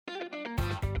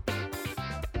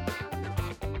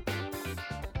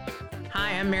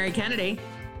Hi, I'm Mary Kennedy.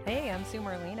 Hey, I'm Sue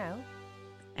Merlino.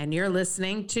 And you're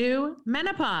listening to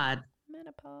Menopod.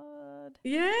 Menopod.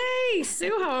 Yay!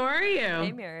 Sue, how are you?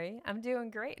 Hey, Mary. I'm doing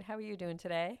great. How are you doing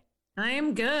today? I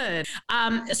am good.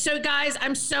 So guys,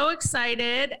 I'm so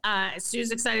excited.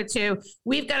 Sue's excited too.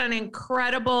 We've got an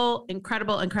incredible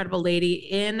lady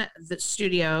in the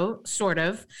studio, sort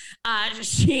of.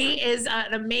 She is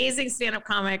an amazing stand-up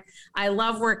comic. I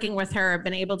love working with her. I've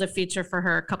been able to feature for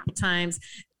her a couple times.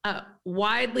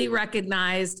 Widely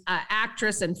recognized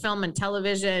actress in film and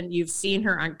television. You've seen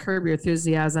her on Curb Your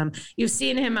Enthusiasm. You've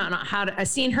seen him on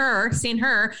seen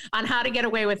her on How to Get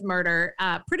Away with Murder,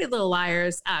 Pretty Little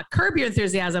Liars, Curb Your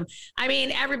Enthusiasm. I mean,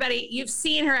 everybody, you've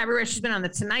seen her everywhere. She's been on The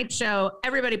Tonight Show.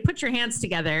 Everybody put your hands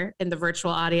together in the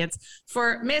virtual audience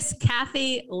for Miss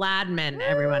Kathy Ladman,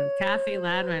 everyone. Kathy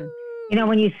Ladman. You know,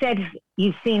 when you said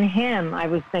you've seen him, I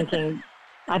was thinking,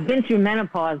 I've been through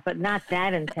menopause, but not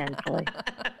that intensely.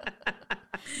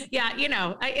 Yeah, you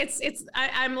know,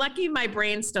 I'm lucky my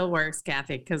brain still works,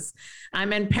 Kathy, because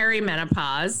I'm in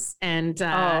perimenopause. And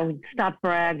oh, stop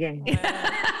bragging.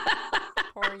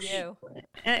 Poor you.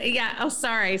 Yeah. Oh,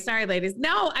 sorry, ladies.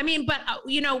 No, I mean, but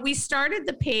you know, we started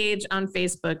the page on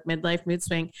Facebook, Midlife Mood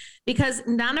Swing, because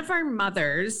none of our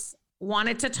mothers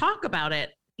wanted to talk about it.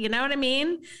 You know what I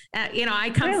mean? You know, I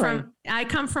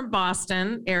come from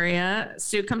Boston area.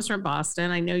 Sue comes from Boston.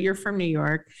 I know you're from New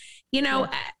York. You know,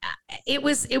 it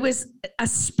was a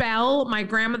spell. My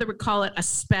grandmother would call it a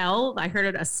spell. I heard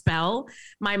it a spell.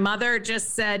 My mother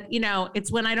just said, you know,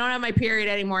 it's when I don't have my period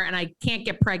anymore and I can't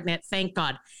get pregnant. Thank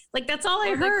God. Like, that's all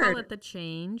I heard. They call it the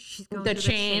change. She's going the through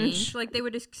change. The change. Like, they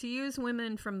would excuse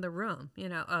women from the room. You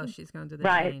know, oh, she's going through the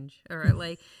right. change. Or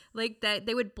like that.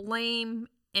 They would blame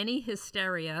any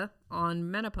hysteria on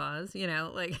menopause. You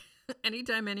know, like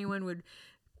anytime anyone would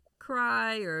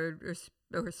cry or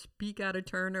speak out of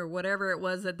turn or whatever it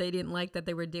was that they didn't like that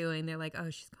they were doing, they're like, oh,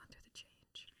 she's gone through the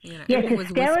change. You know,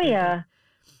 yeah,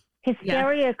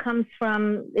 hysteria comes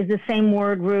from, is the same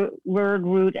word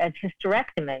root as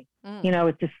hysterectomy. You know,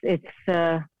 it's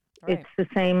the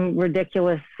same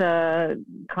ridiculous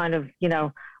kind of, you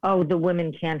know, oh, the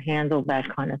women can't handle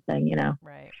that kind of thing, you know.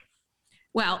 Right.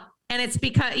 Well, and it's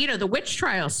because, you know, the witch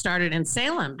trial started in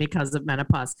Salem because of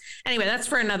menopause. Anyway, that's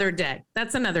for another day.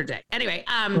 Anyway,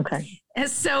 okay.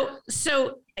 So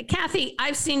Kathy,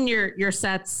 I've seen your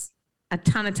sets a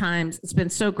ton of times. It's been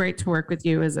so great to work with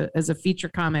you as a feature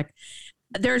comic.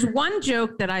 There's one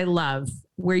joke that I love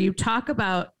where you talk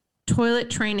about toilet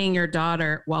training your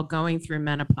daughter while going through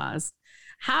menopause.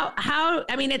 How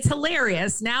I mean, it's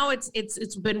hilarious. Now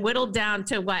it's been whittled down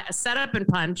to what, a setup and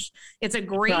punch. It's a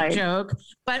great joke.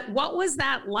 But what was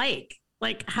that like?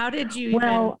 Like, how did you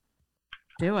even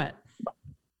do it?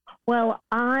 Well,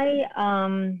 I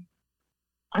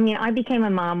mean, I became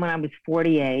a mom when I was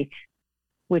 48,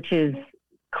 which is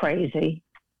crazy,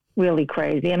 really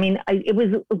crazy. I mean, it was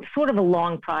sort of a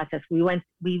long process. We went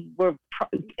through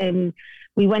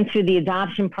the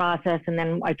adoption process, and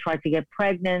then I tried to get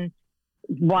pregnant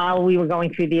while we were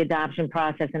going through the adoption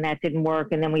process, and that didn't work.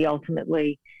 And then we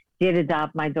ultimately did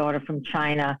adopt my daughter from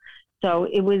China. So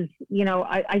it was, you know,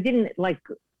 I didn't like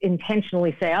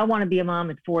intentionally say, I want to be a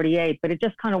mom at 48, but it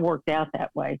just kind of worked out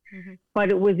that way. Mm-hmm. But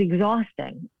it was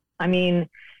exhausting. I mean,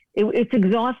 it's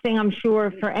exhausting, I'm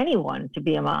sure, for anyone to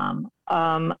be a mom.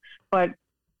 But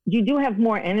you do have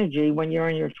more energy when you're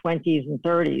in your 20s and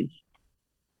 30s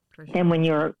than when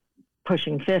you're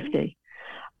pushing 50.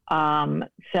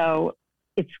 So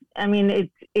it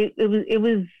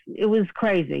was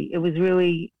crazy. It was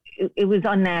really, it was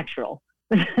unnatural.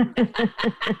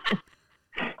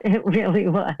 It really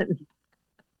was.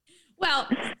 Well,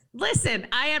 listen,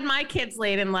 I had my kids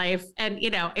late in life, and,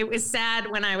 you know, it was sad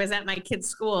when I was at my kids'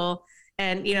 school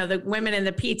and, you know, the women in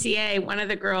the PTA, one of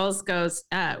the girls goes,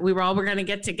 we're going to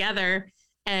get together.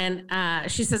 And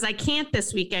she says, I can't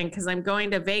this weekend because I'm going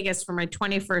to Vegas for my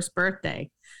 21st birthday.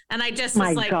 And I just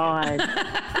was like, God.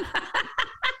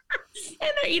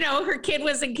 And, you know, her kid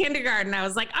was in kindergarten. I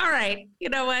was like, all right, you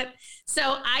know what? So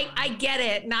I get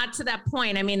it. Not to that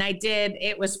point. I mean,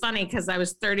 it was funny because I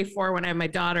was 34 when I had my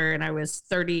daughter, and I was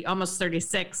almost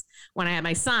 36 when I had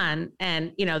my son.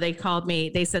 And, you know, they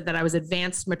said that I was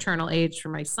advanced maternal age for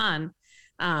my son.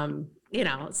 You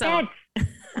know, so.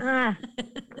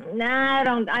 No, I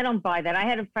don't buy that. I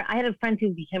had a friend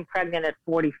who became pregnant at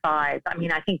 45. I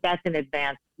mean, I think that's an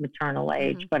advanced maternal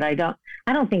age, but I don't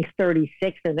think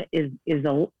 36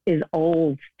 is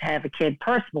old to have a kid.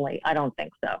 Personally, I don't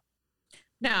think so.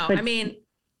 No, but, I mean,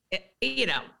 you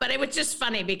know, but it was just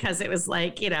funny because it was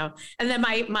like, you know, and then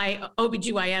my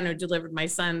OBGYN who delivered my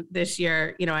son this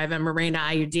year, you know, I have a Mirena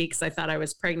IUD because I thought I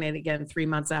was pregnant again 3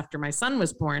 months after my son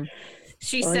was born.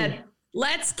 She Oy. said,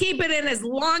 let's keep it in as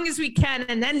long as we can.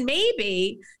 And then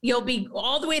maybe you'll be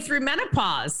all the way through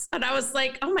menopause. And I was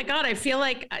like, oh my God, I feel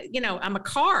like, I'm a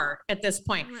car at this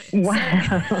point.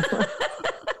 Wow.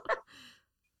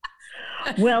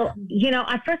 Well,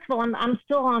 first of all, I'm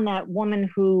still on that woman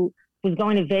who was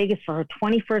going to Vegas for her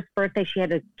 21st birthday. She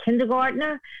had a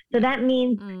kindergartner. So that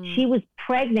means she was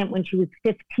pregnant when she was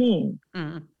 15.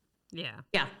 Mm. Yeah.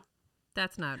 Yeah.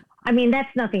 That's not. I mean,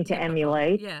 that's nothing to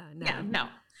emulate. Yeah. No.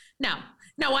 Yeah,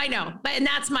 no, I know. But, and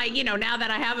that's my, now that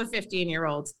I have a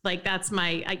 15-year-old, like that's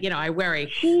my, I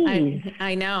worry.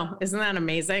 I know. Isn't that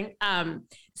amazing?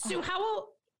 Sue, how old?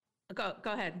 Go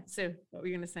ahead, Sue. What were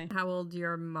you going to say? How old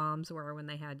your moms were when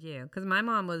they had you? Because my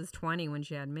mom was 20 when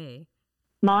she had me.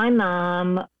 My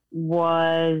mom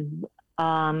was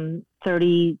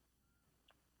 33.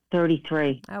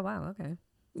 Oh, wow. Okay.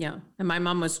 Yeah. And my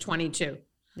mom was 22.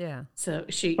 Yeah. So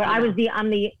she, But I'm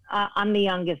the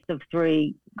youngest of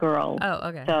three girls. Oh,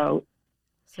 okay.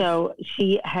 So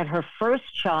she had her first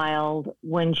child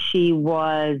when she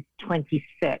was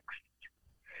 26.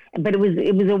 But it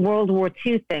was a World War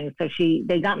II thing. So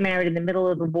they got married in the middle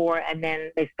of the war, and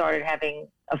then they started having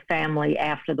a family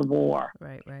after the war.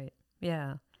 Right.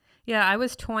 Yeah. Yeah, I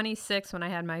was 26 when I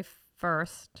had my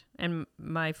first, and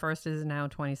my first is now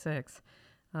 26.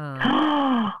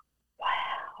 Wow.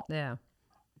 Yeah.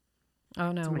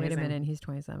 Oh, no, That's wait a amazing. minute. He's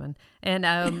 27. And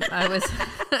I was...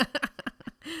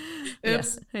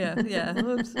 Oops. Yeah.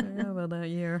 Oops. I forgot about that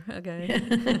year. Okay.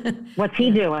 What's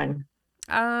he doing?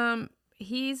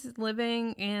 He's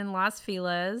living in Las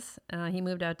Feliz. He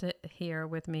moved out to here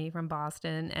with me from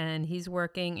Boston, and he's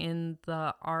working in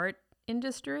the art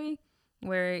industry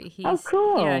where he's... Oh,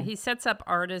 cool. Yeah, he sets up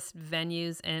artist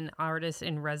venues and artist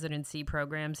in residency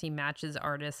programs. He matches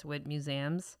artists with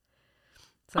museums.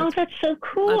 So That's so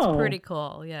cool. that's pretty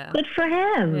cool, yeah. Good for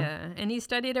him. Yeah, and he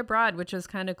studied abroad, which was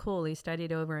kind of cool. He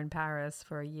studied over in Paris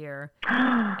for a year,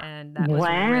 and that was really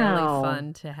Wow.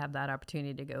 fun to have that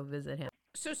opportunity to go visit him.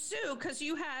 So Sue, because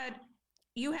you had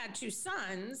two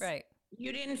sons, Right.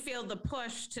 You didn't feel the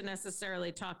push to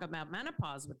necessarily talk about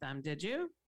menopause with them, did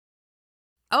you?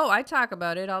 Oh, I talk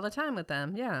about it all the time with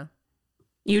them, yeah.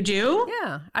 You do?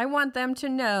 Yeah, I want them to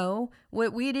know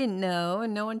what we didn't know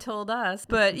and no one told us.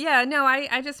 But yeah, no,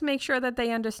 I just make sure that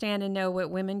they understand and know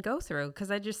what women go through because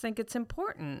I just think it's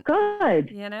important, Good.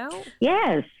 you know?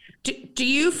 Yes. Do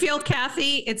you feel,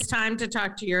 Kathy, it's time to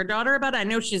talk to your daughter about it? I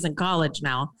know she's in college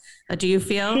now. Do you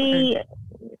feel?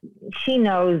 She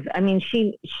knows. I mean,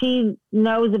 she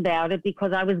knows about it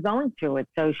because I was going through it.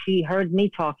 So she heard me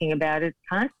talking about it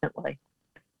constantly.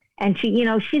 And she,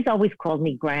 she's always called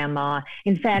me grandma.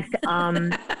 In fact,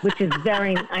 which is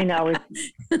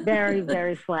it's very,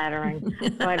 very flattering.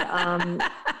 But,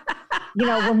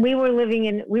 when we were living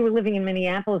in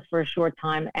Minneapolis for a short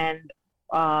time, and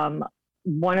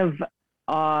one of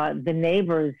the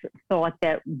neighbors thought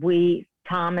that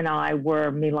Tom and I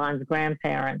were Milan's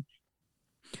grandparents.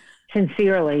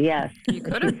 Sincerely, yes. You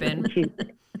could have been.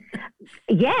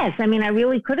 Yes, I mean, I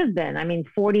really could have been. I mean,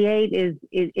 48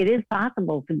 it is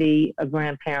possible to be a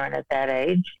grandparent at that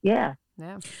age. Yeah.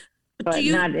 Yeah. But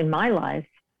not in my life.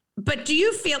 But do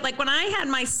you feel like when I had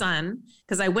my son,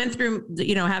 because I went through,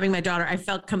 having my daughter, I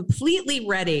felt completely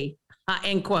ready,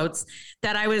 in quotes,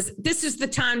 that this is the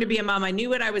time to be a mom. I knew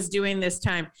what I was doing this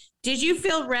time. Did you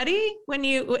feel ready when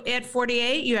at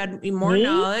 48, you had more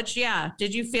knowledge? Yeah.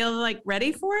 Did you feel like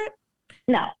ready for it?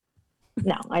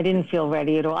 No, I didn't feel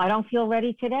ready at all. I don't feel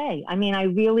ready today. I mean, I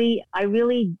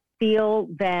really feel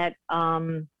that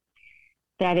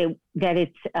it's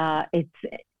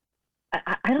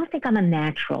I don't think I'm a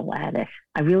natural at it.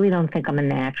 I really don't think I'm a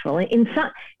natural. In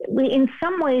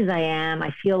some ways I am.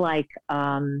 I feel like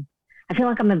I'm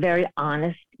a very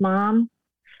honest mom.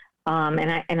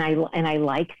 And I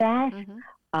like that.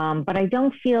 Mm-hmm. But I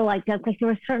don't feel like that. Like there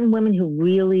are certain women who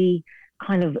really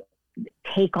kind of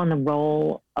take on the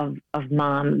role of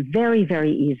mom very,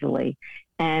 very easily.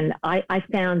 And I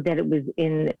found that it was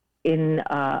in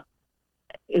a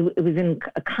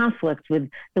conflict with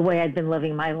the way I'd been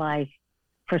living my life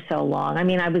for so long. I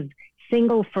mean, I was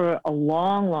single for a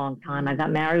long, long time. I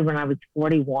got married when I was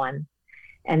 41,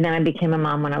 and then I became a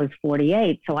mom when I was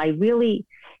 48. So I really,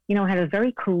 had a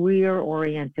very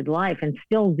career-oriented life and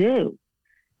still do.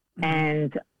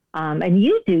 Mm-hmm. And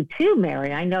you do too,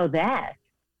 Mary. I know that.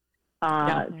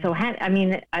 Yeah. So I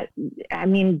mean,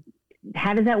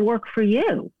 how does that work for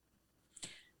you?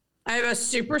 I have a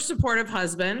super supportive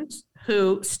husband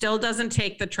who still doesn't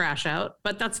take the trash out,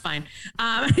 but that's fine.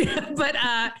 No,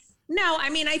 I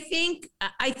mean, I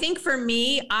think for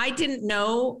me, I didn't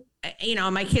know,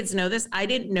 my kids know this. I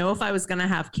didn't know if I was going to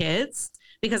have kids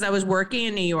because I was working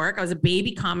in New York. I was a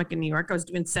baby comic in New York. I was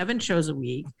doing 7 shows a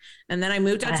week. And then I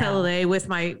moved out to LA with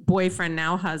my boyfriend,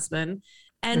 now husband.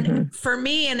 And for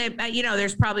me, and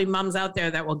there's probably moms out there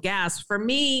that will gasp. For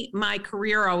me, my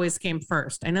career always came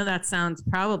first. I know that sounds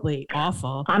probably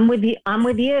awful. I'm with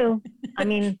you. I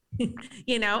mean,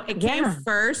 it came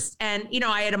first. And,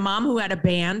 I had a mom who had a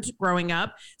band growing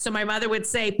up. So my mother would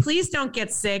say, please don't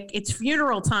get sick. It's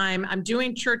funeral time. I'm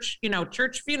doing church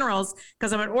funerals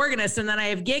because I'm an organist. And then I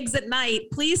have gigs at night.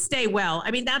 Please stay well.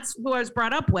 I mean, that's who I was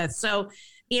brought up with. So,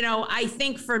 I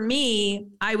think for me,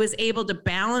 I was able to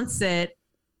balance it.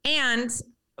 And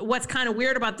what's kind of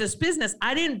weird about this business,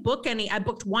 I didn't book any. I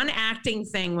booked one acting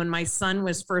thing when my son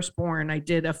was first born. I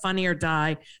did a Funny or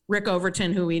Die. Rick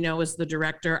Overton, who we know is the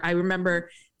director. I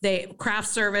remember craft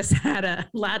service had a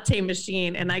latte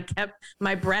machine and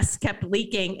my breasts kept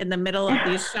leaking in the middle of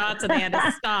these shots and they had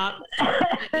to stop,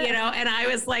 and I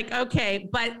was like, okay,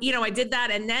 but I did that.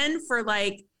 And then for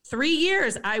like 3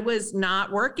 years, I was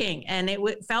not working and it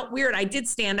felt weird. I did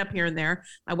stand up here and there.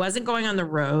 I wasn't going on the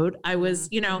road. I was,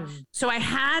 so I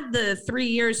had the 3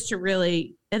 years to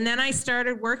really, and then I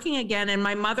started working again and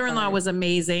my mother-in-law was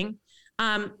amazing.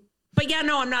 But yeah,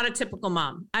 no, I'm not a typical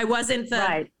mom. I wasn't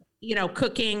the,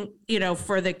 cooking,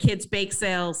 for the kids' bake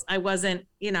sales. I wasn't,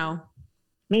 Me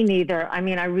neither. I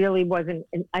mean, I really wasn't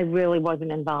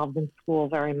involved in school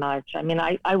very much. I mean,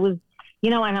 I was,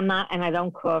 and I'm not, and I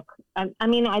don't cook. I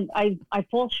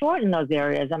fall short in those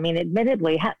areas. I mean,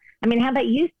 admittedly, how about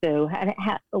you, Sue?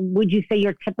 Would you say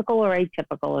you're typical or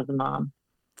atypical as a mom?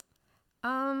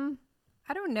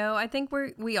 I don't know. I think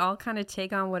we all kind of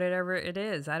take on whatever it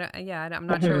is. I'm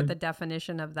not sure what the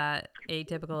definition of that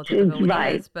atypical typical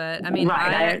is, but I mean,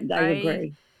 I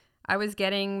agree. I was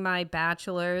getting my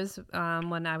bachelor's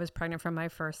when I was pregnant for my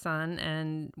first son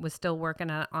and was still working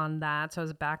on that. So I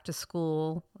was back to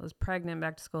school. I was pregnant,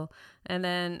 back to school. And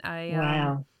then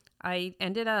I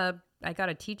ended up, I got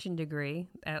a teaching degree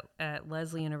at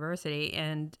Lesley University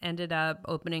and ended up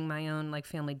opening my own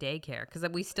family daycare because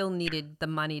we still needed the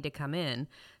money to come in.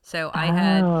 So I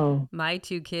had my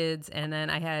 2 kids and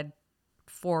then I had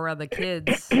 4 other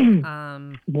kids in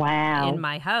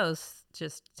my house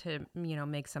just to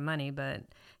make some money. But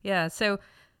yeah, so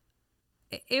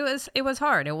it was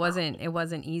hard. It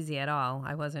wasn't easy at all.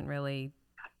 I wasn't really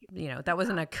that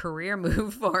wasn't a career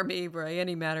move for me by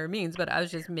any matter of means, but I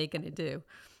was just making it do.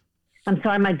 I'm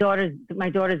sorry, my daughter's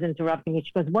interrupting me.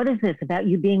 She goes, "What is this about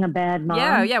you being a bad mom?"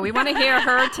 Yeah, we want to hear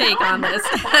her take on this.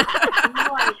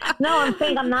 No, I'm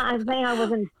saying I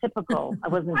wasn't typical. I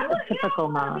wasn't a typical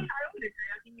mom.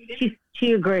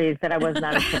 She agrees that I was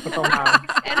not a typical mom.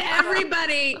 And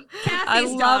everybody,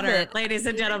 Kathy's daughter, ladies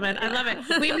and gentlemen, I love it.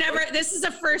 This is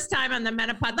the first time on the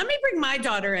Menopod. Let me bring my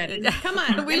daughter in. Come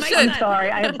on. We should. I'm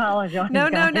sorry, I apologize.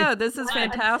 No, this is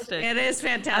fantastic. It is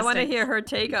fantastic. I want to hear her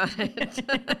take on it.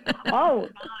 Oh,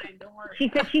 she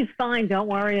said she's fine. Don't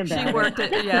worry about it. She worked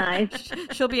it. Yeah, nice.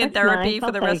 She'll be in therapy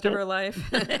for the rest of her life.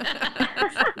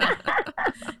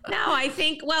 No, I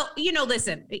think,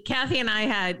 listen, Kathy and I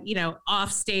had,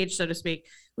 off stage, so to speak,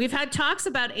 we've had talks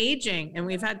about aging and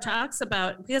we've had talks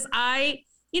about, because my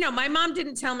mom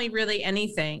didn't tell me really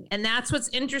anything. And that's what's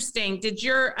interesting.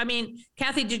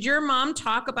 Kathy, did your mom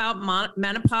talk about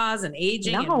menopause and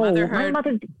aging and motherhood? My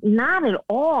mother, not at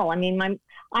all. I mean,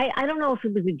 I don't know if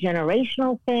it was a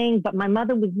generational thing, but my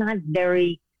mother was not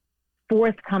very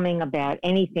forthcoming about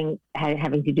anything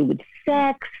having to do with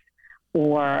sex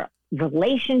or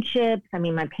relationships. I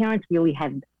mean, my parents really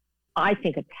had, I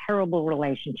think, a terrible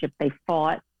relationship. They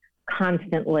fought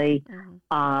constantly.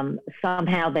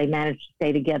 Somehow they managed to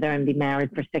stay together and be married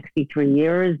for 63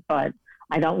 years, but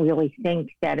I don't really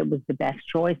think that it was the best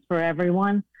choice for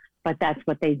everyone, but that's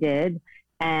what they did.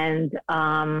 And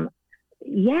I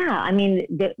mean,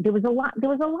 there was a lot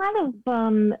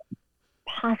of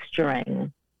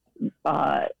posturing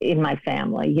in my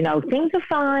family. Things are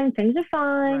fine,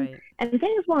 right. And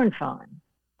things weren't fine.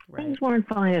 Right. Things weren't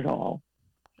fine at all.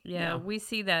 Yeah, we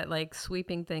see that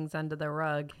sweeping things under the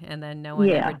rug and then no one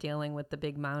ever dealing with the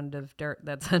big mound of dirt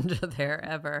that's under there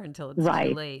ever until it's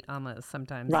too late almost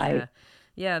sometimes. Right.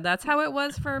 Yeah, that's how it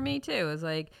was for me too. It was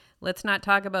let's not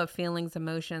talk about feelings,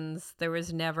 emotions. There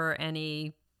was never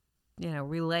any,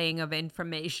 relaying of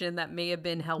information that may have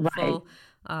been helpful.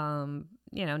 Right.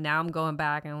 Now I'm going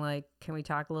back and can we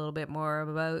talk a little bit more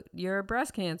about your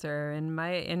breast cancer and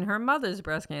her mother's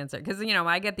breast cancer? Because,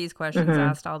 I get these questions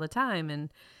asked all the time and,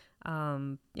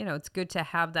 it's good to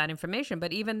have that information,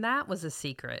 but even that was a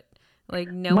secret.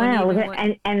 No one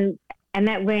and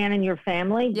that ran in your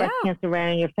family? Breast cancer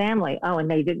ran in your family. Oh, and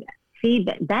they didn't see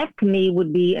that to me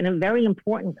would be a very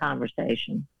important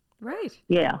conversation. Right.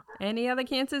 Yeah. Any other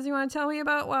cancers you want to tell me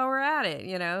about while we're at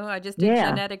it? I just did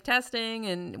genetic testing,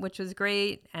 and which was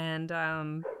great. And,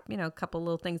 a couple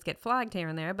little things get flagged here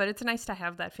and there, but it's nice to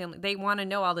have that family. They want to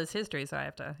know all this history, so I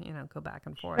have to, go back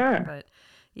and forth. Sure. But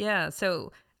yeah,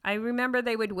 so I remember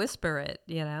they would whisper it,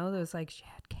 there was like, she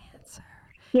had cancer.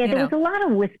 Yeah, there was a lot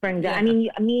of whispering. Yeah. I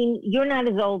mean, you're not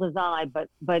as old as I, but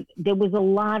there was a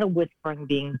lot of whispering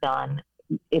being done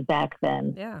back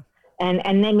then. Yeah.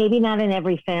 And then maybe not in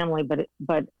every family,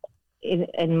 but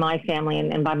in my family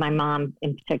and by my mom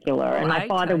in particular. And my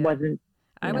father wasn't.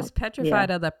 I was petrified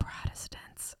of the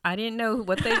Protestants. I didn't know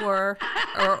what they were,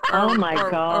 or oh my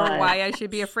God, or why I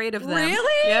should be afraid of them.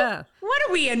 Really? Yeah. What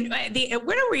are we in?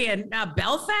 What are we in?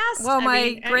 Belfast? Well,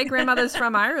 my great grandmother's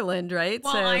from Ireland, right?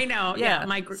 Well, so, I know. Yeah,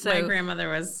 my grandmother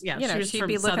was. Yeah, she was she'd from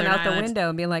be looking Southern out Ireland. the window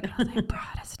and be like, "Oh, they're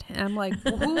Protestant." I'm like,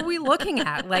 well, "Who are we looking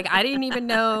at?" Like, I didn't even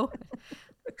know.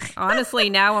 Honestly,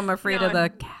 now I'm afraid of the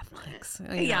Catholics.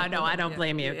 Yeah, no, I don't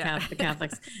blame you, the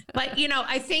Catholics. But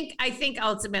I think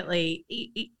ultimately,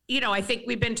 I think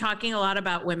we've been talking a lot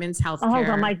about women's health care. Oh, hold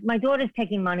on, my daughter's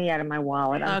taking money out of my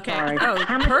wallet. I'm sorry. Oh,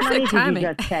 how much money timing. did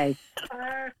you just take?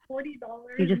 $40.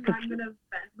 You just took, I'm gonna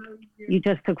Venmo you. You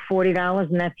just took $40,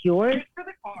 and that's yours For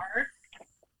the car.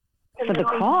 for the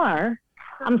car.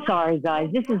 I'm sorry, guys.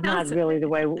 This is not really the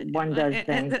way one does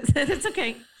things. It's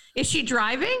okay. Is she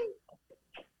driving?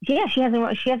 Yeah, she has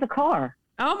a car.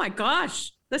 Oh my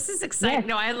gosh. This is exciting. Yes.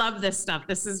 No, I love this stuff.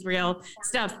 This is real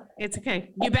stuff. It's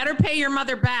okay. You better pay your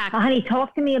mother back. Honey,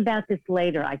 talk to me about this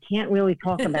later. I can't really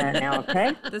talk about it now,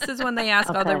 okay? This is when they ask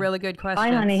all the really good questions.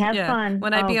 Bye, honey. Have fun.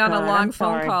 When I'd be on a long I'm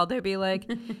phone sorry. call, they'd be like,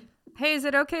 "Hey, is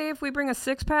it okay if we bring a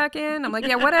 6-pack in?" I'm like,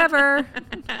 "Yeah, whatever."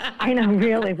 I know,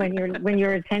 really. When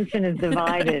your attention is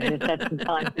divided, that's the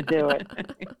time to do it.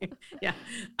 Yeah.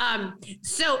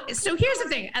 So here's the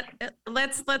thing.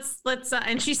 Let's.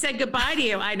 And she said goodbye to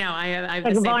you. I know. I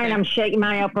Say goodbye, and I'm shaking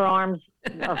my upper arms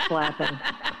are flapping.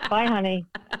 Bye, honey.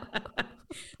 At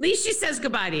least she says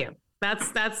goodbye to you.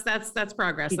 That's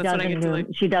progress. That's what I get to like.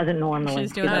 She doesn't normally.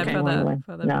 She's doing that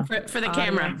for the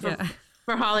camera.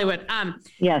 For Hollywood.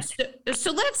 Yes.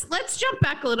 So let's jump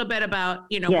back a little bit about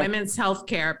women's health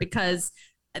care, because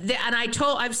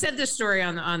I've said this story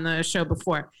on the show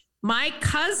before. My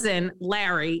cousin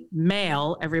Larry,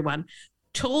 male, everyone,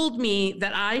 told me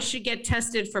that I should get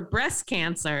tested for breast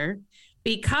cancer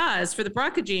for the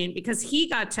BRCA gene, because he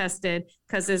got tested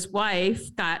because his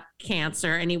wife got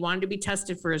cancer and he wanted to be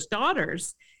tested for his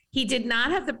daughters. He did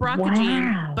not have the BRCA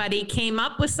gene, but he came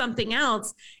up with something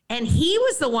else. And he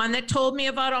was the one that told me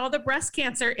about all the breast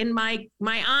cancer in my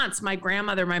aunts, my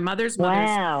grandmother, my mother's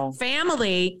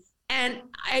family. And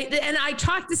I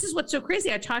talked, this is what's so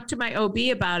crazy. I talked to my OB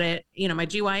about it, my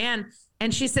GYN,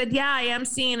 and she said, yeah, I am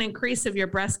seeing an increase of your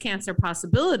breast cancer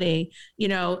possibility.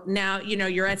 Now,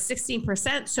 you're at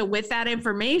 16%. So with that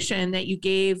information that you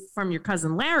gave from your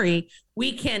cousin Larry,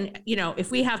 we can,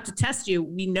 if we have to test you,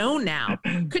 we know now.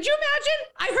 Could you imagine?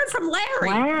 I heard from Larry.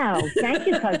 Wow. Thank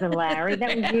you, cousin Larry.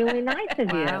 That was really nice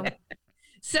of you.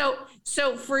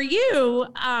 So for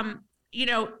you,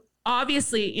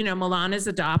 obviously, Milan is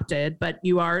adopted, but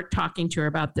you are talking to her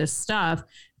about this stuff.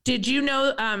 Did you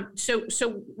know? So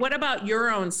what about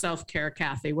your own self-care,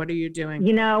 Kathy? What are you doing?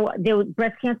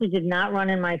 Breast cancer did not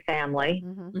run in my family.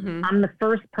 Mm-hmm. I'm the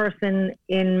first person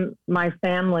in my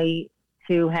family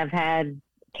to have had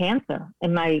cancer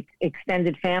in my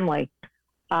extended family.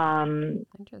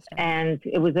 Interesting. And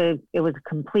it was a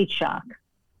complete shock.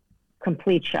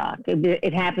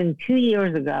 It happened 2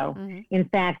 years ago. Mm-hmm. In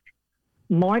fact,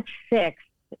 March 6th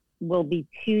will be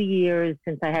 2 years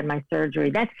since I had my surgery.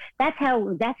 That's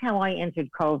how I entered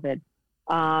COVID.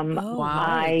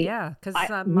 Wow. Because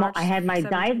I had my 17th.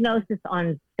 diagnosis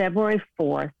on February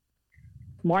 4th.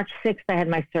 March 6th, I had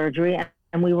my surgery,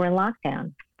 and we were in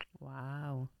lockdown.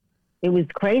 Wow. It was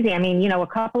crazy. I mean, a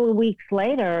couple of weeks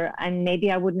later, and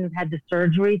maybe I wouldn't have had the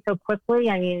surgery so quickly.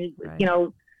 I mean,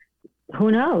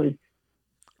 who knows?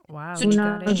 Wow. Who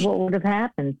knows what would have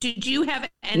happened? Did you have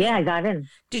any? Yeah, I got in.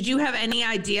 Did you have any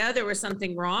idea there was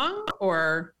something wrong,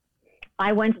 or?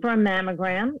 I went for a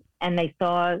mammogram, and they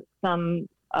saw some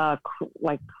they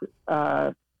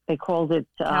called it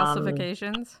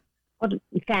calcifications.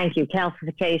 Thank you,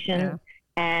 calcification. Yeah.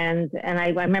 And I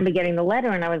remember getting the letter,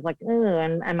 and I was like, ugh.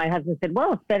 And my husband said,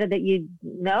 well, it's better that you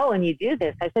know and you do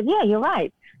this. I said, yeah, you're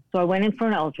right. So I went in for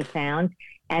an ultrasound,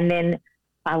 and then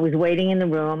I was waiting in the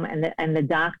room, and the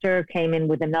doctor came in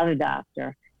with another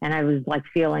doctor, and I was like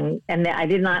and I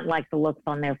did not like the looks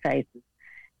on their faces.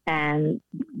 And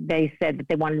they said that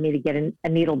they wanted me to get a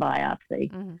needle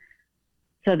biopsy. Mm-hmm.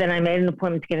 So then I made an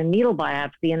appointment to get a needle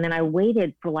biopsy, and then I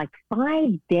waited for like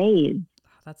 5 days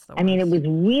That's the I mean, it worst.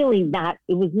 was really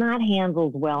it was not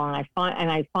handled well. And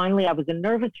I finally, I was a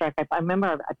nervous wreck. I remember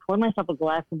I poured myself a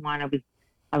glass of wine.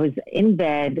 I was in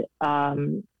bed,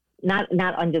 not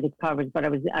under the covers, but I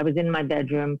was in my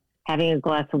bedroom having a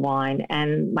glass of wine,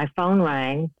 and my phone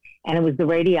rang, and it was the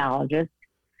radiologist.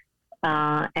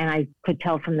 And I could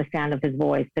tell from the sound of his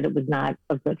voice that it was not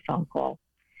a good phone call.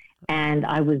 And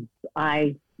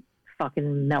I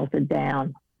fucking melted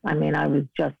down. I mean,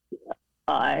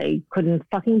 I couldn't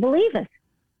fucking believe it.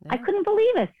 Yeah. I couldn't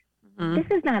believe it. Mhm.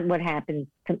 This is not what happened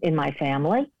in my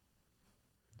family,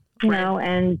 you know,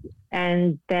 and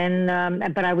then,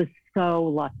 but I was so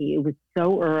lucky. It was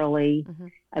so early.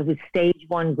 Mhm. I was stage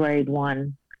 1, grade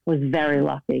 1, was very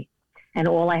lucky. And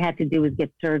all I had to do was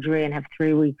get surgery and have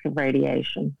 3 weeks of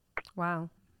radiation. Wow.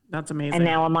 That's amazing. And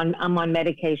now I'm on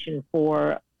medication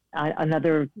for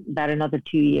another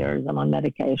 2 years. I'm on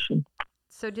medication.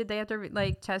 So did they have to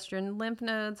like test your lymph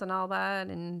nodes and all that,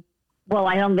 and Well,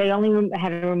 they only had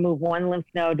to remove one lymph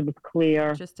node. It was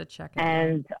clear. just to check it?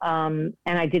 And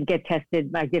I did get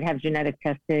tested. I did have genetic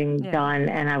testing done,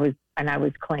 and I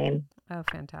was clean. Oh,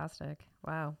 fantastic!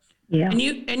 Wow. Yeah.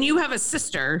 And you have a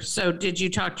sister. So did you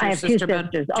talk to I your have two sister about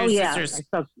sisters. two Oh yeah, sisters?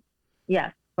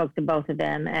 spoke to both of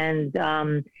them, and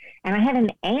I had an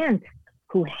aunt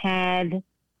who had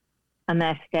a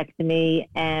mastectomy,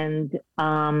 and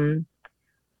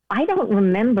I don't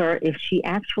remember if she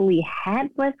actually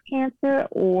had breast cancer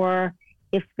or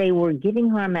if they were giving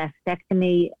her a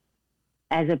mastectomy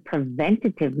as a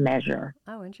preventative measure.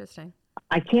 Oh, interesting.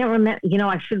 I can't remember. You know,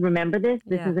 I should remember this.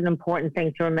 This Yeah. is an important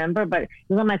thing to remember. But it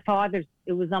was on my father's.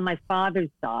 It was on my father's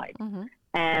side, Mm-hmm.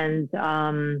 and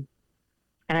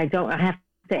I don't. I have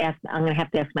to ask. I'm going to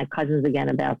have to ask my cousins again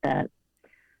about that.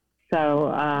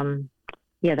 So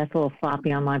yeah, that's a little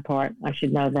sloppy on my part. I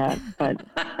should know that. But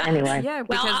anyway, Yeah,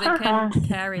 Well, because it can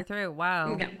carry through.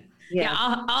 Wow. Yeah. yeah.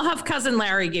 I'll have cousin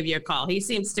Larry give you a call. He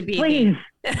seems to be Please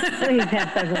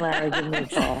have cousin Larry give me a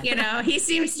call. you know, he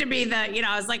seems to be the, you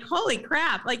know, I was like, holy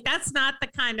crap, like that's not the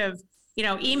kind of, you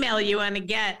know, email you want to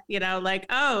get, you know, like,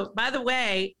 oh, by the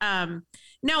way,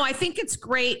 no, I think it's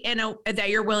great, you know, that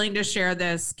you're willing to share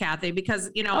this, Kathy, because,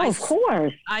 you know, Of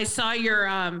course. I saw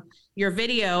your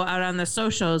video out on the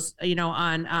socials, you know,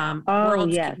 on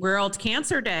Yes. World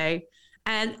Cancer Day.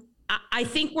 And I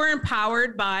think we're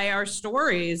empowered by our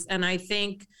stories. And I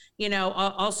think, you know,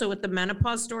 also with the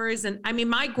menopause stories. And I mean,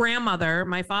 my grandmother,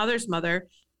 my father's mother,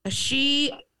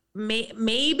 she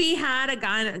maybe had a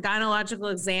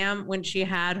gynecological exam when she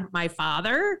had my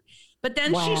father, but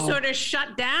then she sort of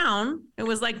shut down. It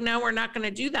was like, no, we're not going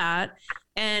to do that.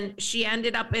 And she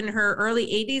ended up in her early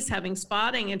 80s having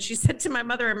spotting. And she said to my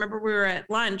mother, I remember we were at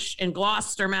lunch in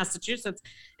Gloucester, Massachusetts.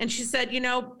 And she said, you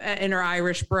know, in her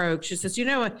Irish brogue, she says, you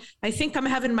know, I think I'm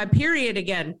having my period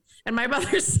again. And my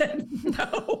mother said,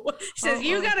 no. She says,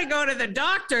 you got to go to the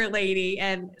doctor, lady.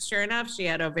 And sure enough, she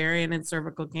had ovarian and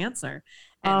cervical cancer.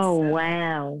 And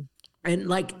Wow. And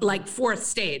like fourth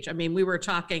stage. I mean, we were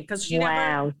talking because she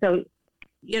Wow. So,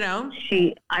 you know,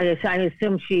 I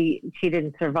assume she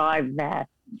didn't survive that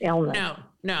illness.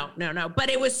 No.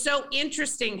 But it was so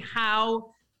interesting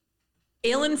how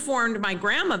ill-informed my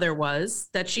grandmother was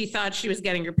that she thought she was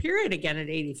getting her period again at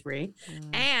 83.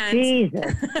 And,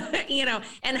 Jesus. you know,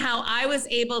 and how I was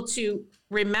able to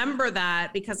remember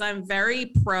that because I'm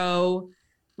very pro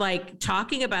like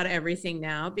talking about everything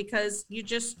now because you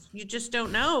just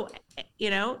don't know,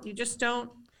 you know, you just don't.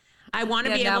 I want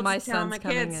to be able to tell my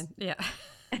kids. In. Yeah.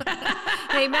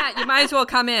 Hey, Matt, you might as well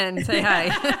come in and say hi.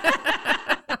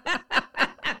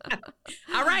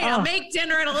 All right, I'll make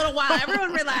dinner in a little while.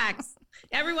 Everyone relax.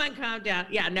 Everyone calm down.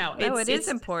 Yeah, no. It is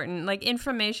important. Like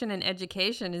information and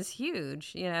education is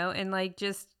huge, you know, and like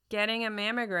just getting a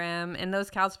mammogram and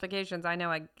those calcifications. I know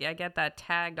I get that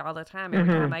tagged all the time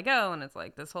every time I go, and it's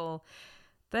like this whole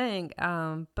thing.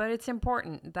 But it's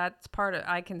important. That's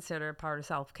I consider part of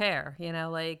self-care, you know,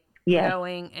 like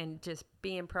going and just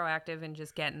being proactive and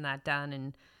just getting that done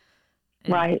and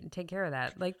right. take care of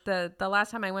that. Like the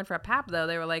last time I went for a PAP though,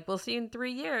 they were like, we'll see you in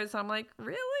 3 years. I'm like,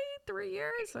 really? 3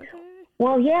 years? Okay.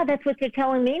 Well, yeah, that's what you're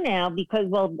telling me now because,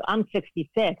 well, I'm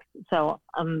 66. So,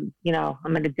 you know,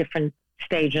 I'm at a different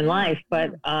stage in life,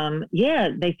 but, yeah,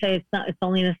 they say it's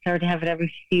only necessary to have it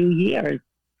every few years.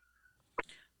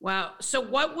 Wow. So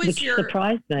what was which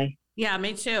surprised me. Yeah,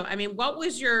 me too. I mean, what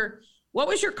was your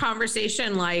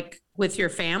conversation like with your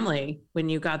family when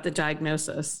you got the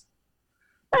diagnosis?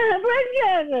 I have breast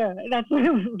cancer. That's what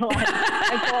it was like.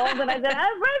 I called and I said, I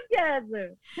have breast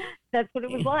cancer. That's what it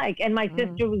was like. And my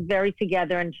sister was very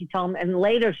together and she told me, and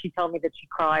later she told me that she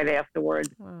cried afterwards,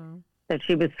 that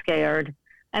she was scared.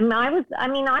 And I was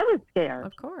scared.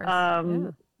 Of course.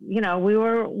 we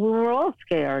were all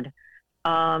scared.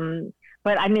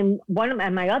 But I mean,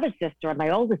 my other sister, my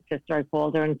oldest sister, I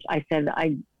called her and I said,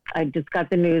 I just got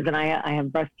the news and I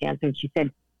have breast cancer. And she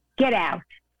said, get out.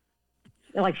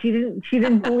 Like she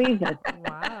didn't believe it.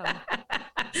 Wow.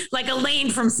 Like Elaine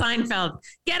from Seinfeld,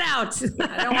 get out.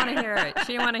 I don't want to hear it.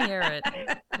 She didn't want to hear it.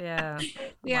 Yeah.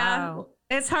 Yeah. Wow.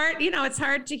 It's hard, it's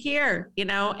hard to hear,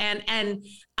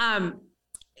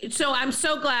 so I'm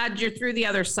so glad you're through the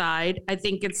other side. I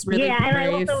think it's really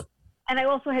brave. And I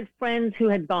also had friends who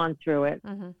had gone through it.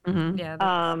 Mm-hmm. Mm-hmm.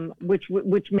 Yeah.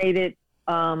 Which made it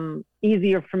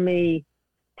easier for me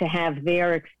to have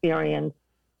their experience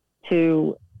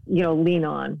to, lean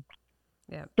on.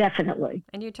 Yeah, definitely.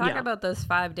 And you talk about those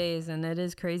 5 days, and it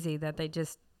is crazy that they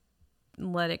just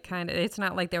let it it's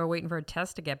not like they were waiting for a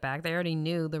test to get back. They already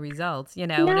knew the results, and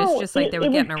it's just like they were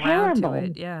getting around to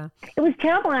it. Yeah. It was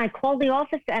terrible. And I called the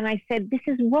office and I said, this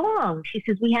is wrong. She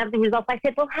says, we have the results. I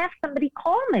said, well, have somebody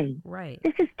call me. Right.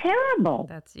 This is terrible.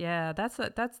 That's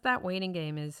that waiting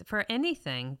game is for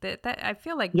anything that I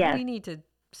feel like we need to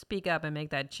speak up and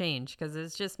make that change because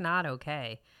it's just not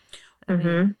okay.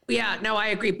 Yeah, no, I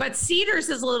agree. But Cedars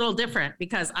is a little different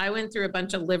because I went through a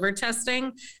bunch of liver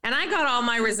testing and I got all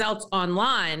my results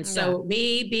online. So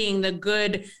me being the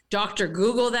good Dr.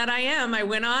 Google that I am, I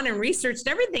went on and researched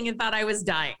everything and thought I was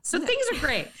dying. So things are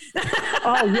great.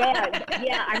 Oh, yeah.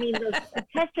 Yeah. I mean, the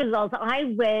test results,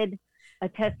 I read a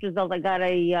test result. I got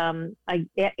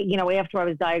after I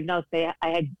was diagnosed, I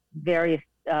had various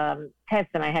tests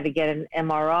and I had to get an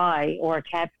MRI or a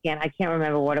CAT scan. I can't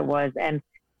remember what it was.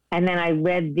 And then I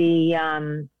read it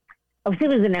was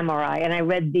an MRI, and I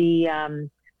read the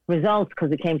results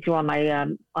because it came through on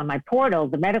my portal,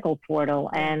 the medical portal,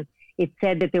 and it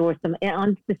said that there were some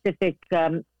unspecific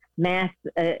mass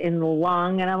in the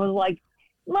lung, and I was like,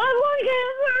 my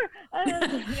lung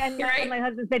cancer! And my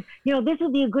husband said, this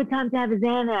would be a good time to have a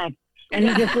Xanax. And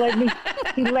he just led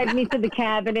me to the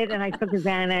cabinet and I took a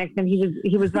Xanax and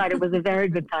he was right. It was a very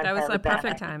good time. That was a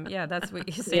perfect time. Yeah. That's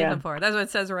what you saved them for. That's what it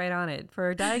says right on it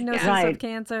for diagnosis of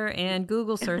cancer and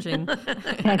Google searching.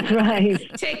 That's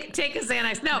right. Take a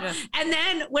Xanax. No. Yeah. And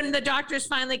then when the doctors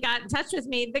finally got in touch with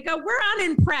me, they go, we're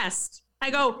unimpressed. I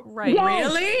go, right.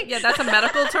 Yes. Really? Yeah, that's a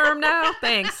medical term now.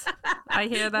 Thanks. I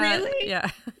hear that. Really? Yeah.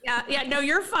 Yeah. No,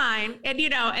 you're fine. And,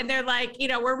 and they're like,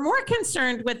 we're more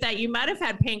concerned with that. You might've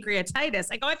had pancreatitis.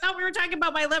 I go, I thought we were talking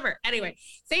about my liver. Anyway,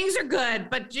 things are good,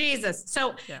 but Jesus.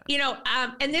 So,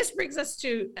 and this brings us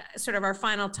to sort of our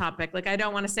final topic. Like, I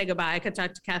don't want to say goodbye. I could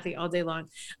talk to Kathy all day long.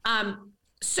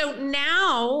 So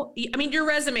now, I mean, your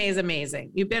resume is amazing.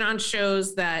 You've been on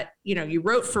shows that, you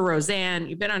wrote for Roseanne.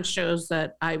 You've been on shows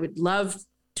that I would love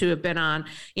to have been on,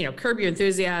 Curb Your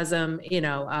Enthusiasm,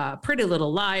 Pretty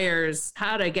Little Liars,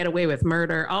 How to Get Away with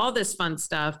Murder, all this fun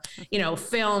stuff,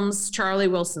 films, Charlie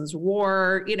Wilson's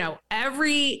War,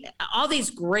 all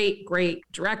these great, great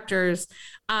directors.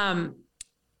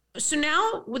 So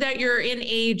now that you're in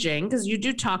aging, because you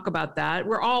do talk about that,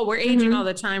 we're aging all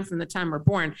the time from the time we're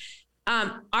born.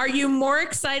 Are you more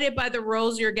excited by the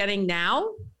roles you're getting now?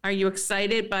 Are you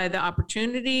excited by the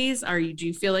opportunities? Do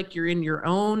you feel like you're in your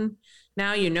own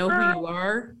now? You know who you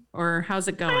are, or how's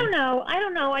it going? I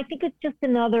don't know. I think it's just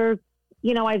another.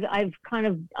 I've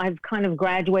kind of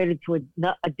graduated to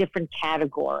a different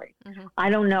category. Mm-hmm. I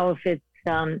don't know if it's.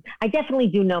 I definitely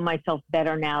do know myself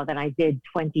better now than I did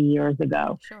 20 years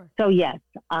ago. Sure. So yes,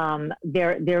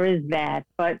 there is that,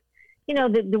 but.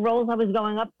 The roles I was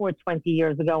going up for 20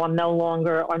 years ago are no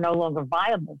longer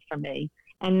viable for me.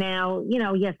 And now,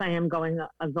 yes, I am going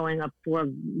up for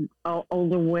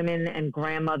older women and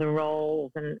grandmother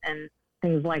roles and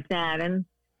things like that. And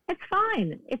it's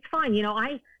fine. It's fine.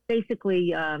 I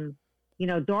basically,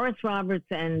 Doris Roberts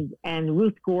and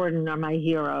Ruth Gordon are my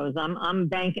heroes. I'm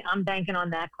banking on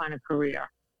that kind of career.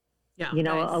 Yeah.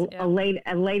 Nice. A late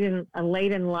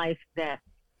in life death.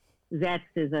 Zest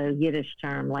is a Yiddish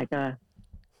term, like a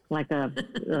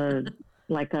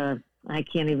I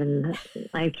can't even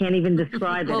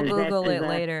describe it. We'll Google it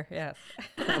later. Yes.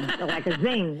 Like a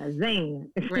zing.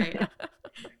 Right.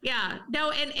 Yeah.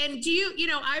 No. And do you,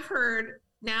 I've heard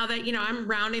now that, I'm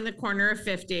rounding the corner of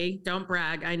 50, don't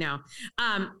brag. I know.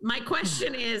 My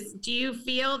question is, do you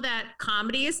feel that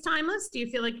comedy is timeless? Do you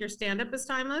feel like your stand-up is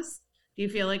timeless? Do you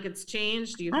feel like it's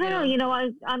changed? I don't know.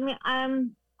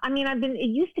 It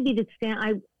used to be that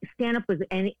stand-up was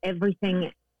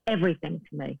everything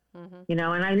to me, mm-hmm.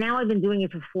 And now I've been doing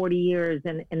it for 40 years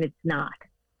and it's not.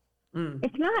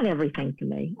 It's not everything to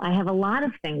me. I have a lot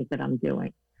of things that I'm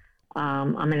doing.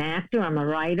 I'm an actor, I'm a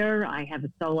writer, I have a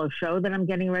solo show that I'm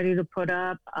getting ready to put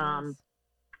up. I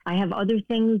have other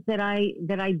things that I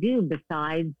do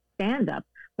besides stand-up.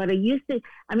 But it used to,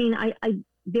 I mean,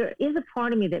 there is a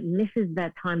part of me that misses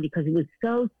that time because it was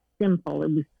so simple.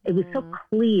 It was so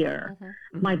clear.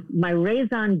 My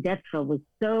raison d'etre was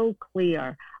so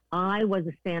clear. I was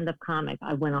a stand-up comic.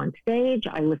 I went on stage.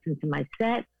 I listened to my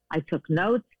set. I took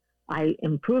notes. I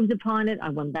improved upon it. I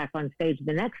went back on stage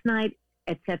the next night,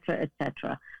 et cetera, et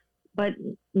cetera. But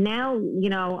now, you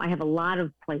know, I have a lot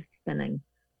of plates spinning.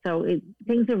 So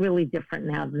things are really different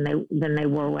now than they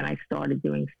were when I started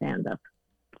doing stand-up.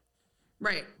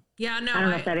 Right. Yeah, no. I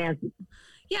don't know if that answers.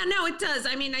 Yeah, no, it does.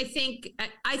 I mean, I think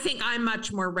I'm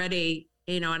much more ready,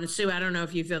 you know, and Sue, I don't know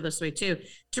if you feel this way too,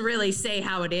 to really say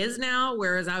how it is now.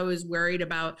 Whereas I was worried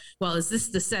about, well, is this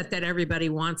the set that everybody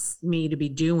wants me to be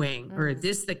doing? Or is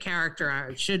this the character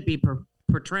I should be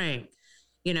portraying?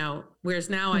 You know, whereas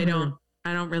now I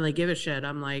don't really give a shit.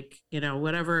 I'm like, you know,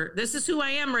 whatever, this is who I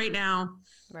am right now.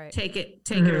 Right. Take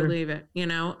it or leave it, you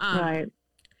know? Right.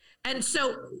 And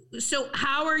so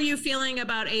how are you feeling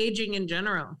about aging in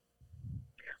general?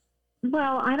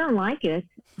 Well, I don't like it.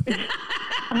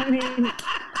 I mean,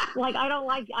 like I don't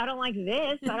like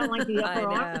this. I don't like the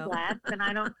upper arm flaps, and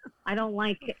I don't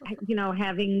like, you know,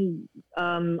 having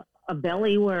a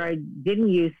belly where I didn't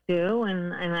used to,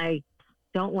 and I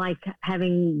don't like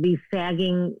having these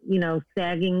sagging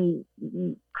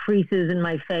creases in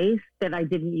my face that I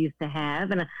didn't used to have,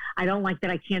 and I don't like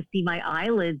that I can't see my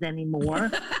eyelids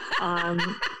anymore.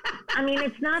 I mean,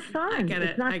 it's not fun.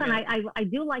 It's not fun. I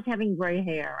do like having gray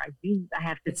hair. I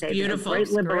have to say, beautiful. Great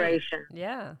liberation. Great.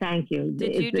 Yeah. Thank you.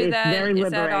 Did you do that? Very Is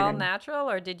liberating. that all natural,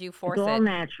 or did you force it? It's all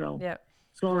natural. Yeah.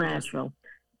 It's all natural.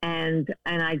 And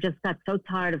I just got so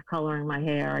tired of coloring my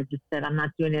hair. I just said, I'm not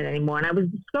doing it anymore. And I was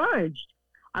discouraged.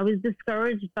 I was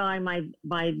discouraged by my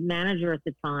manager at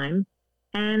the time.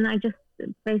 And I just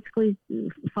basically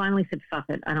finally said, fuck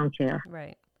it. I don't care.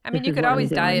 Right. I mean, you could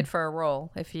always diet for a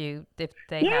role if they had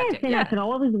to. Yes, and I could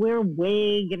always wear a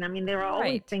wig. And I mean, there are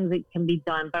always Right. things that can be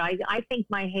done. But I think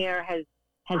my hair has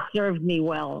served me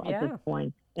well at this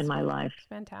point in my life. It's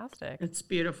fantastic. It's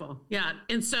beautiful. Yeah.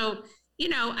 And so, you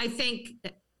know, I think,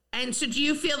 and so do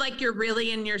you feel like you're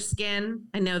really in your skin?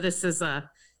 I know this is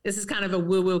kind of a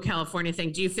woo-woo California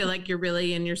thing. Do you feel like you're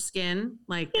really in your skin?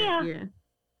 Like, yeah.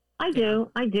 I do.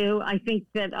 I think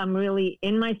that I'm really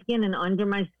in my skin and under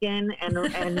my skin, and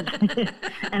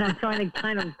and I'm trying to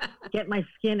kind of get my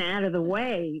skin out of the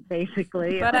way,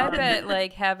 basically. But I bet,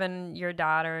 like, having your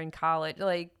daughter in college,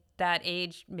 like, that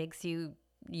age makes you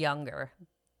younger.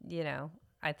 You know,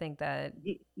 I think that.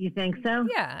 You think so?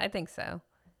 Yeah, I think so.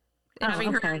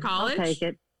 Having her in college? I'll take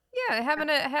it. Yeah,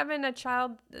 having a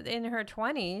child in her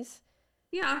 20s.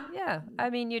 Yeah. Yeah. I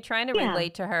mean, you're trying to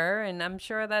relate to her, and I'm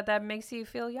sure that makes you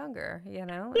feel younger, you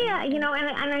know? Yeah, you know,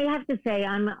 and I have to say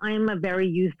I'm a very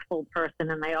youthful person,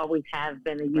 and I always have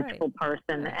been a youthful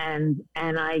person, and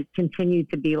I continue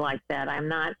to be like that. I am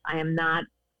not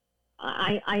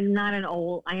an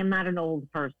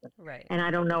old person. Right. And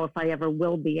I don't know if I ever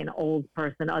will be an old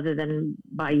person other than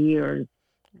by years.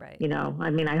 Right. You know, I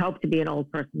mean, I hope to be an old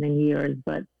person in years,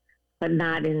 but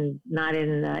not in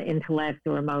intellect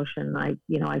or emotion. I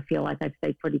feel like I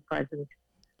stay pretty present.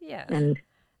 Yeah. And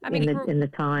I mean, in the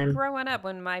time. Growing up,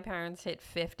 when my parents hit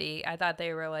 50, I thought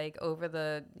they were like over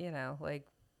the, you know, like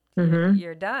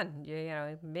you're done. You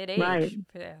know, mid-age. Right.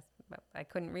 Yeah. I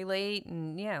couldn't relate,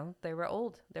 and you know, they were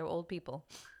old. They were old people.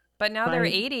 But now they're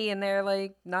 80 and they're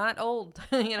like not old.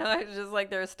 You know, it's just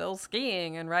like they're still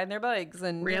skiing and riding their bikes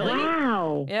and really.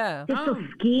 Wow. Yeah. They're still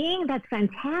skiing? That's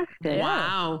fantastic. Yeah.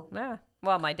 Wow. Yeah.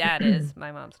 Well, my dad is.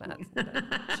 My mom's not.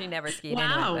 She never skied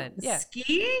anyway. But yeah.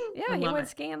 Skiing? Yeah, he went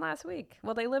skiing last week.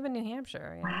 Well, they live in New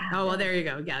Hampshire. You know? Wow. Oh, well, there you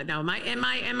go. Yeah, no, my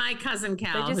cousin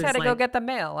Cal. They just had to go get the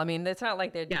mail. I mean, it's not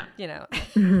like they're, you know.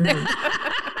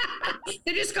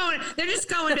 They're just going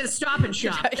to the Stop and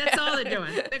Shop. That's all they're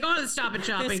doing. They're going to the Stop and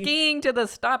Shop. They're skiing to the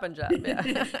Stop and Shop.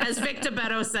 Yeah. As Vic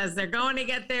Beto says, they're going to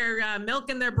get their milk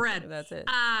and their bread. That's it.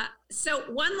 So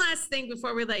one last thing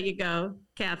before we let you go,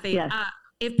 Kathy. Yes.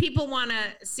 If people want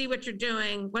to see what you're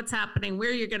doing, what's happening, where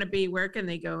you're going to be, where can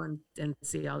they go and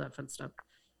see all that fun stuff?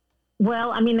 Well,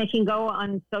 I mean, they can go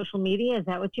on social media. Is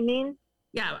that what you mean?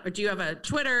 Yeah. Or do you have a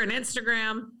Twitter and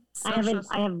Instagram? I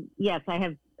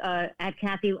have at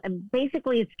Kathy.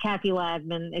 Basically, it's Kathy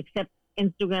Ladman, except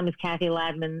Instagram is Kathy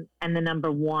Ladman and the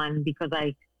number 1 because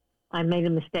I made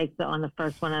a mistake on the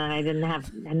first one and I didn't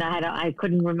have, and I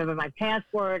couldn't remember my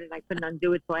password and I couldn't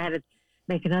undo it, so I had to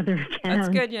make another account. That's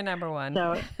good. You're number 1.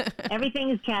 So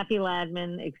everything is Kathy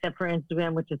Ladman except for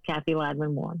Instagram, which is Kathy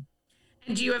Ladman 1.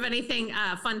 And do you have anything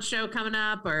fun show coming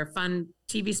up or a fun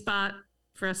TV spot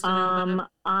for us to know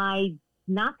about?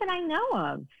 Not that I know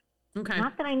of. Okay.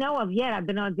 Not that I know of yet. I've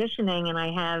been auditioning and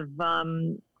I have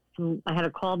I had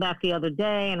a call back the other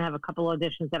day, and I have a couple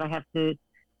auditions that I have to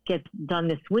get done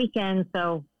this weekend.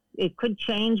 So it could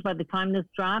change by the time this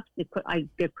drops.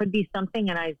 There could be something,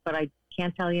 but I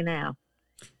can't tell you now.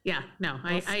 Yeah, no,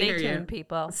 I hear stay tuned, you.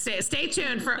 People. Stay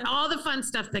tuned for all the fun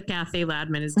stuff that Kathy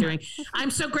Ladman is doing.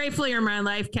 I'm so grateful you're in my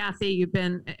life, Kathy. You've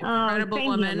been an incredible thank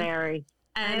woman. you, Mary.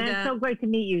 And it's so great to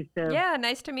meet you, Sue. Yeah,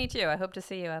 nice to meet you. I hope to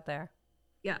see you out there.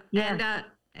 Yeah. Yeah.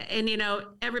 And you know,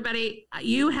 everybody,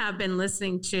 you have been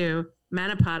listening to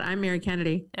Menopod. I'm Mary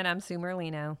Kennedy. And I'm Sue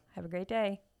Merlino. Have a great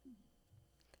day.